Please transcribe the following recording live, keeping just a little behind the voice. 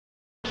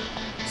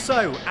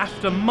So,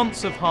 after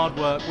months of hard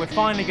work, we're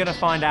finally going to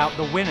find out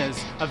the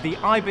winners of the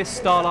IBIS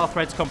SARAH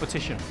Threads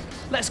competition.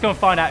 Let's go and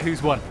find out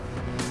who's won.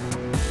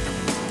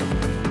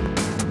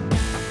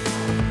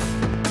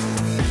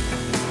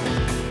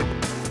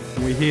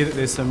 We hear that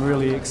there's some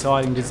really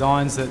exciting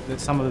designs that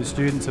some of the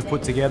students have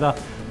put together,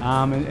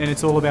 and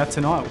it's all about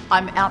tonight.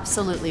 I'm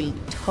absolutely,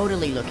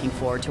 totally looking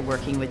forward to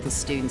working with the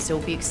students.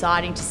 It'll be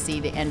exciting to see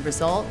the end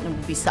result, and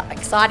it'll be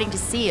exciting to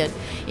see it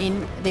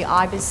in the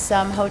IBIS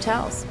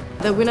hotels.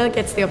 The winner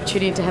gets the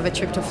opportunity to have a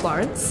trip to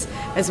Florence,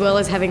 as well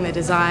as having the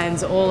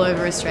designs all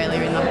over Australia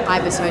in the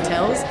IBIS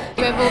hotels.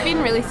 We've all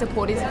been really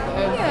supportive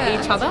of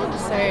each other,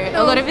 so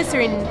a lot of us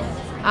are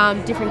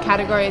in different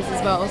categories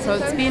as well, so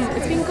it's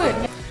been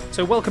good.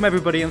 So welcome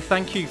everybody, and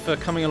thank you for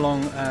coming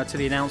along to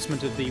the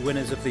announcement of the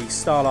winners of the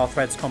SARAH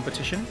Threads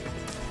competition.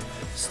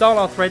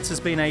 SARAH Threads has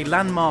been a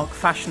landmark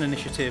fashion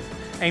initiative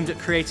aimed at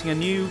creating a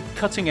new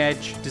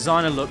cutting-edge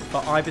designer look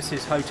for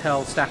IBIS's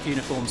hotel staff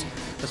uniforms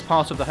as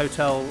part of the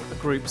hotel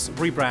group's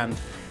rebrand.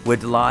 We're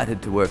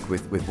delighted to work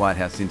with White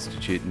House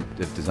Institute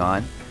of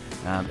Design.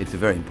 It's a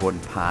very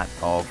important part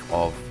of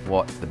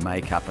what the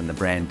makeup and the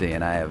brand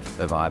DNA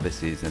of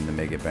IBIS is and the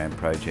Mega Brand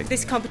Project.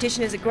 This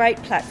competition is a great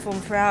platform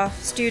for our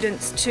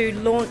students to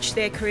launch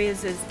their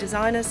careers as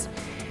designers,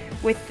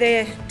 with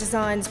their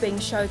designs being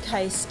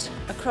showcased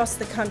across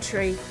the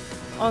country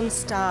on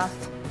staff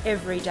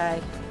every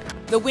day.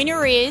 The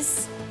winner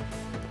is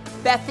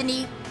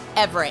Bethany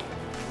Everett.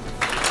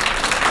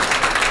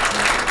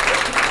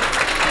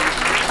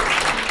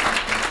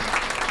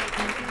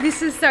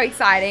 This is so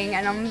exciting,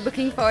 and I'm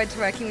looking forward to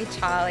working with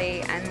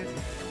Charlie and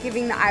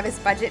giving the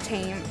IBIS budget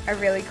team a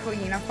really cool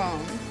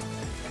uniform.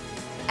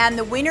 And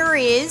the winner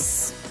is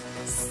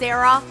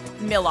SARAH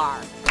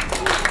MILLAR.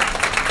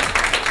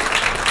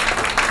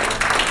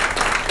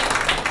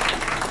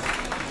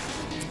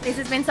 This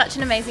has been such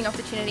an amazing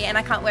opportunity, and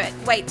I can't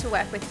wait to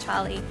work with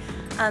Charlie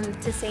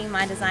to see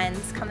my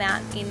designs come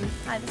out in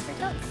IBIS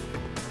hotels.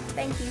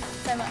 Thank you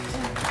so much.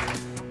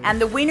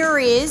 And the winner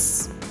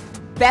is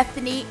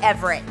Bethany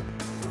Everett.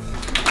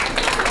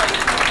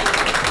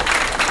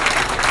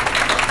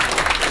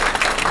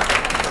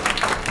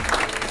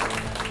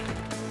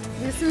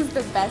 This was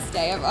the best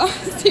day ever,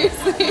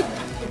 seriously.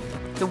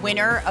 The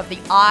winner of the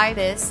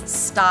IBIS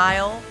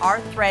Style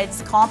Art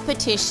Threads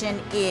competition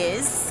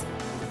is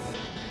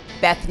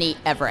Bethany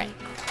Everett.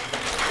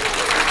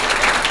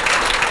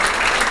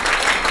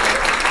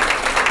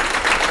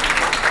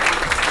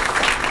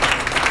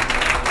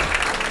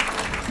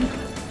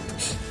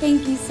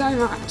 Thank you so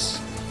much.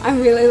 I'm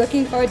really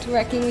looking forward to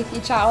working with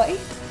you, Charlie,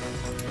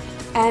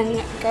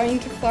 and going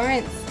to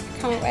Florence.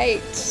 Can't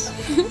wait.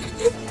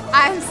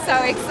 I'm so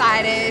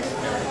excited.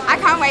 I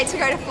can't wait to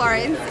go to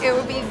Florence. It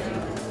will be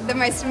the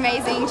most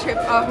amazing trip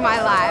of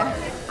my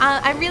life.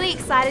 I'm really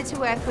excited to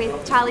work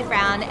with Charlie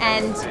Brown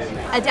and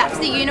adapt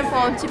the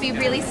uniform to be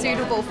really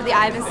suitable for the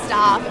IBIS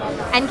staff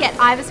and get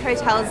IBIS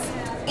hotels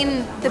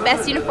in the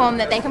best uniform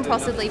that they can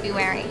possibly be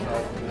wearing.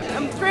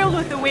 I'm thrilled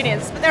with the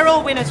winners, but they're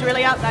all winners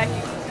really, aren't they?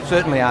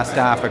 Certainly our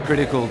staff are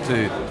critical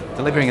to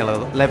delivering a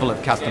level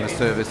of customer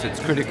service that's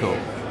critical.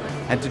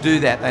 And to do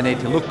that, they need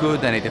to look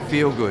good, they need to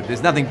feel good.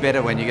 There's nothing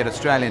better when you get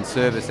Australian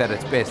service at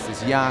its best,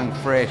 this young,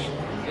 fresh,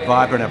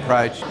 vibrant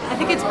approach. I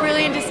think it's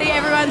brilliant to see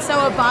everyone so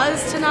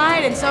abuzz tonight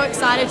and so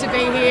excited to be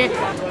here,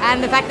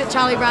 and the fact that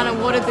Charlie Brown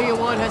awarded the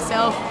award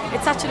herself.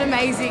 It's such an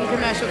amazing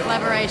commercial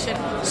collaboration.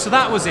 So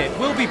that was it.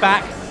 We'll be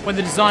back when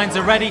the designs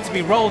are ready to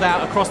be rolled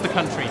out across the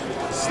country.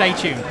 Stay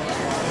tuned.